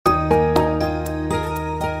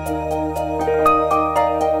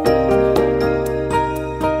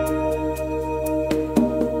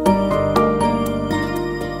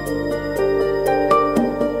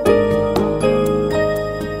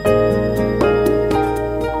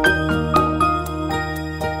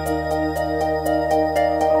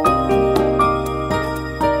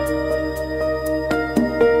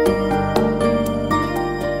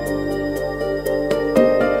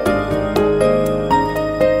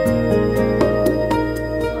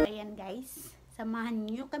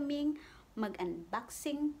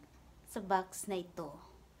unboxing sa box na ito.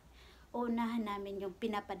 Unahan namin yung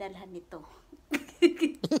pinapadalhan nito.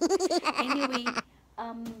 Anyway,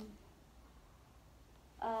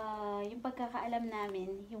 yung pagkakaalam namin,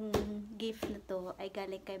 yung gift na to ay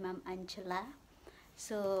galing kay Ma'am Angela.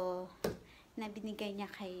 So, nabinigay niya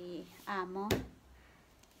kay Amo.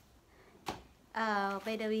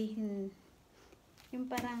 By the way, yung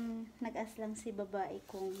parang nag-aslang si babae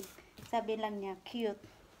kung sabi lang niya, cute.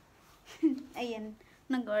 Ayan,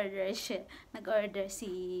 nag-order siya. Nag-order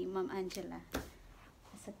si Ma'am Angela.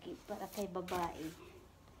 Sakit para kay babae.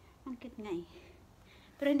 Ang cute nga eh.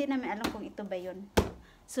 Pero hindi namin alam kung ito ba yun.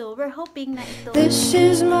 So, we're hoping na ito.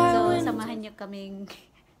 So, samahan nyo kaming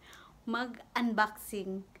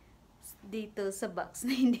mag-unboxing dito sa box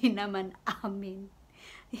na hindi naman amin.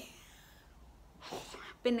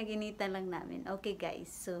 Pinag-initan lang namin. Okay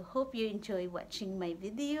guys, so hope you enjoy watching my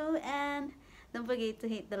video and don't forget to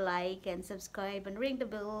hit the like and subscribe and ring the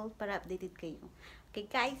bell para updated kayo. Okay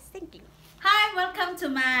guys, thank you. Hi, welcome to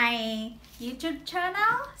my YouTube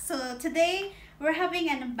channel. So today we're having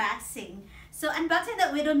an unboxing. So unboxing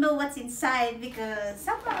that we don't know what's inside because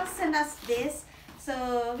someone else sent us this.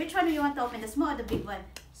 So which one do you want to open, the small or the big one?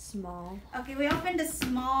 Small. Okay, we open the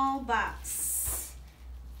small box.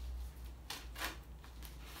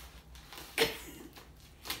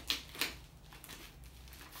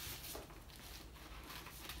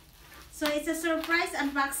 So it's a surprise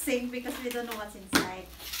unboxing because we don't know what's inside.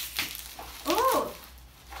 Oh,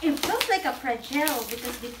 it feels like a Fragile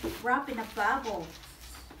because they wrap in a bubble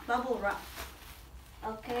wrap.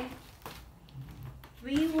 Okay,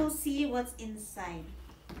 we will see what's inside.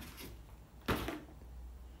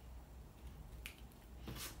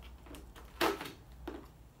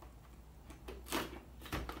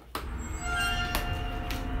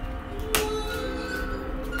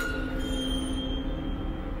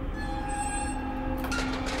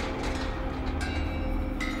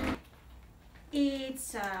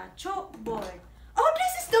 It's a chalkboard. Oh,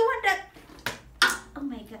 this is the one that... Oh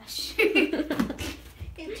my gosh.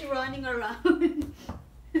 It's running around.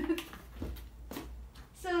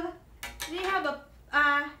 So, we have a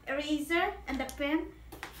eraser and a pen.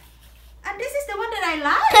 And this is the one that I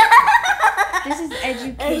like. This is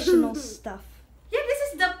educational stuff. Yeah, this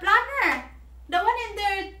is the planner. The one in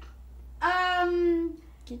their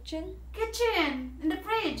Kitchen? kitchen, in the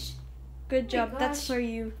fridge. Good Oh my job. That's gosh. for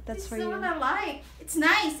you. That's It's for the you. one I like. It's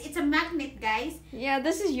nice. It's a magnet, guys. Yeah,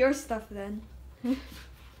 this is your stuff then.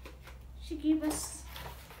 She gave us...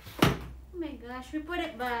 Oh my gosh, we put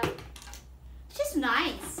it back. It's just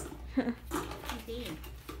nice. Indeed.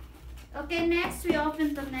 Okay, next we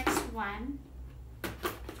open the next one.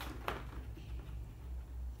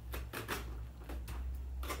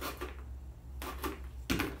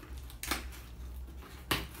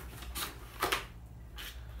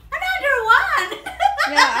 Another one!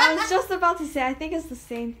 Yeah, I was just about to say, I think it's the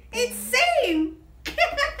same thing. It's same!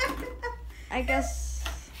 I guess.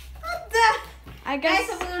 What the? I Guys,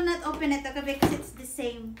 guess. I will not open it okay, because it's the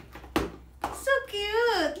same. So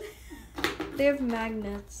cute! They have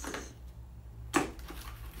magnets.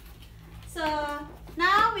 So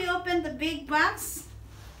now we open the big box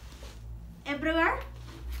everywhere.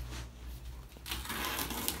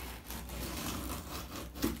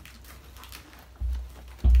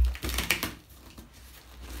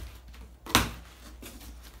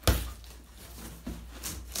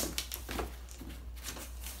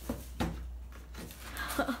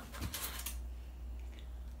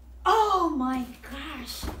 Oh my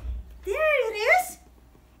gosh! There it is!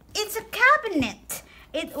 It's a cabinet.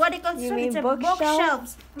 What do you call it? You mean It's a bookshelf?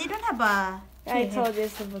 bookshelves. They don't have a... I told you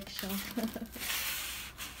it's a bookshelf.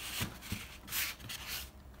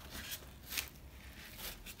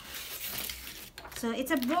 So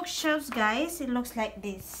it's a bookshelves, guys. It looks like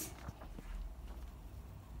this.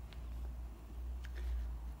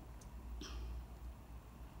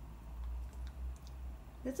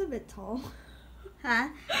 That's a bit tall. Huh?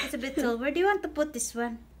 It's a bit tall. Where do you want to put this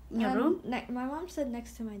one? In your room? My mom said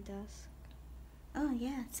next to my desk. Oh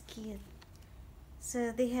yeah, it's cute.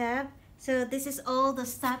 So they have... So this is all the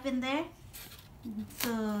stuff in there.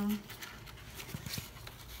 So...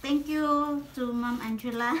 Thank you to Mom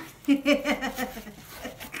Angela. She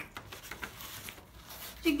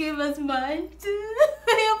gave us mine too.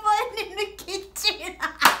 We have one in the kitchen.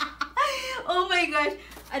 Oh my gosh.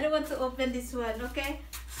 I don't want to open this one, okay?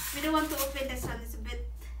 We don't want to open this one. It's a bit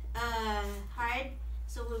hard.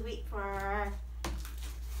 So we'll wait for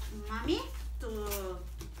Mommy to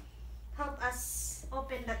help us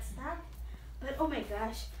open that stuff. But oh my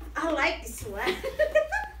gosh, I like this one.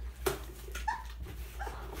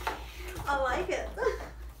 I like it.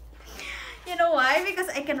 You know why? Why?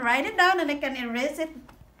 Because I can write it down and I can erase it.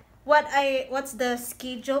 What's the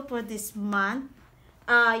schedule for this month?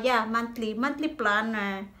 Yeah, monthly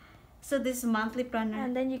planner. So this monthly planner.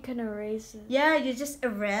 And then you can erase it. Yeah, you just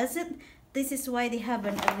erase it. This is why they have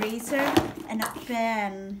an eraser and a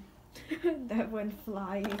pen. That went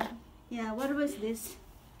flying. Yeah, what was this?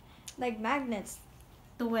 Like magnets.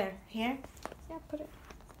 To where? Here? Yeah, put it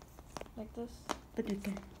like this. But we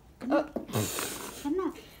can. Oh,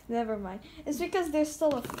 Cannot. never mind. It's because there's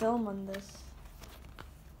still a film on this.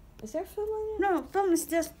 Is there film on it? No, film is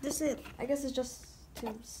just this it. I guess it's just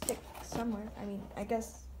to stick somewhere. I mean, I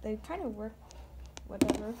guess they kind of work.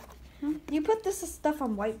 Whatever. Huh? You put this stuff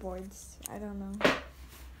on whiteboards. I don't know.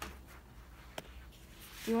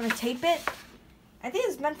 You want to tape it? I think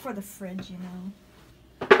it's meant for the fridge, you know.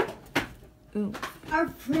 Ooh. Our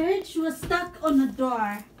fridge was stuck on the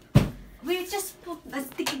door. We just put a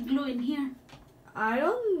sticky glue in here. I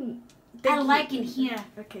don't. I like in here.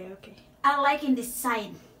 Okay, okay. I like in this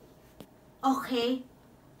side. Okay.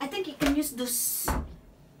 I think you can use those.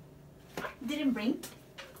 Didn't bring.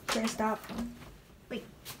 There's that one. Wait.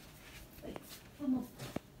 Remove.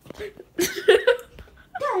 Yeah,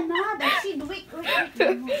 no, that's it. Wait.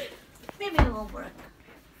 Remove. Maybe it will work.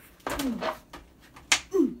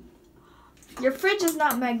 Your fridge is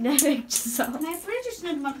not magnetic, so. My fridge is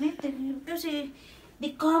not magnetic because the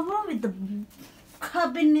cover with the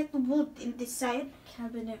cabinet wood in this side.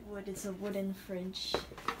 Cabinet wood is a wooden fridge.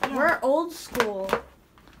 Yeah. We're old school.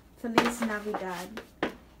 Feliz Navidad.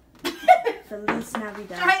 Feliz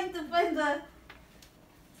Navidad. Trying to find the.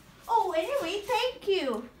 Oh, anyway, thank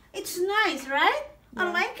you. It's nice, right? I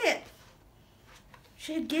Yeah. like it.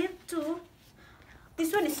 She gave to.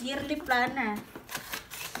 This one is yearly planner.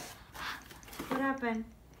 What happened?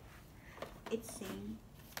 It's saying.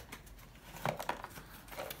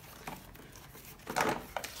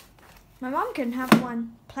 My mom can have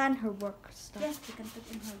one. Plan her work stuff. Yes, you can put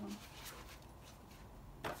in her one.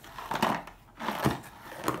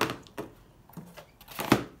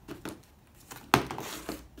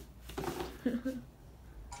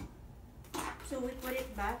 So we put it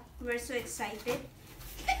back. We're so excited.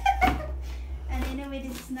 And anyway,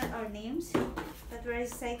 this is not our names, but we're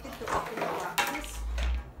excited to open the boxes.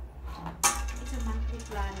 It's a monthly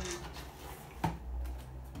planner.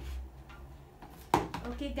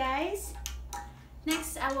 Okay, guys.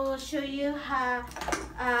 Next, I will show you how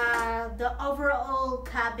the overall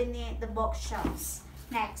cabinet, the bookshelves.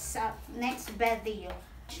 Next video.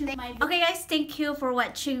 Okay guys, thank you for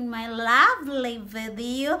watching my lovely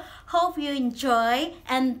video. Hope you enjoy,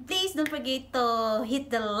 and please don't forget to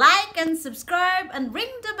hit the like and subscribe and ring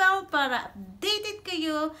the bell para updated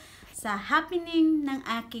kayo sa happening ng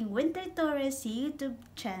aking Winter Torres YouTube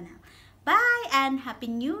channel. Bye and Happy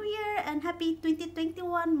New Year and Happy 2021,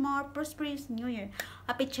 more prosperous New Year.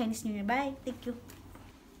 Happy Chinese New Year. Bye. Thank you.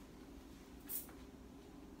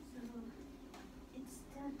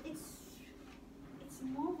 It's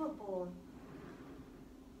movable.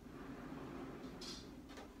 It's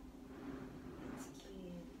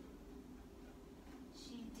cute.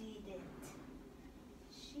 She did it.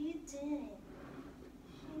 She did it.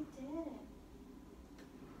 She did it.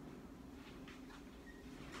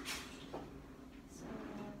 So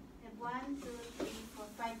we have 1, 2, 3, 4,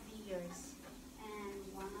 5 layers. And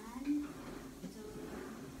 1, 2,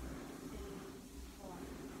 3,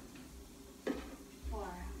 4.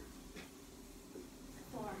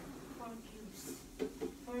 4. 4 cubes.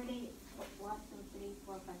 4 layers. 1, 2, 3,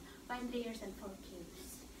 4, 5. 5 layers and 4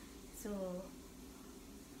 cubes. So,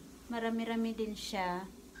 marami-rami din siya.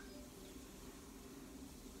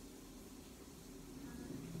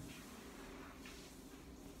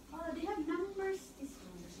 Oh, they have numbers. This one.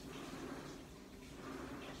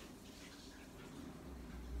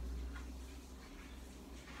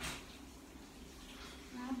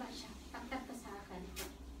 Mahaba siya. Tagtag ka sa akin.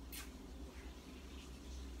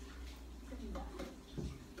 Ganda.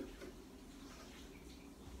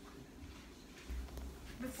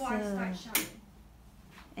 Before I start showing.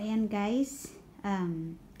 Ayan guys.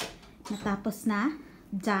 Natapos na.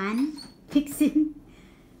 Done. Fixing.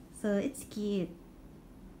 So, it's cute.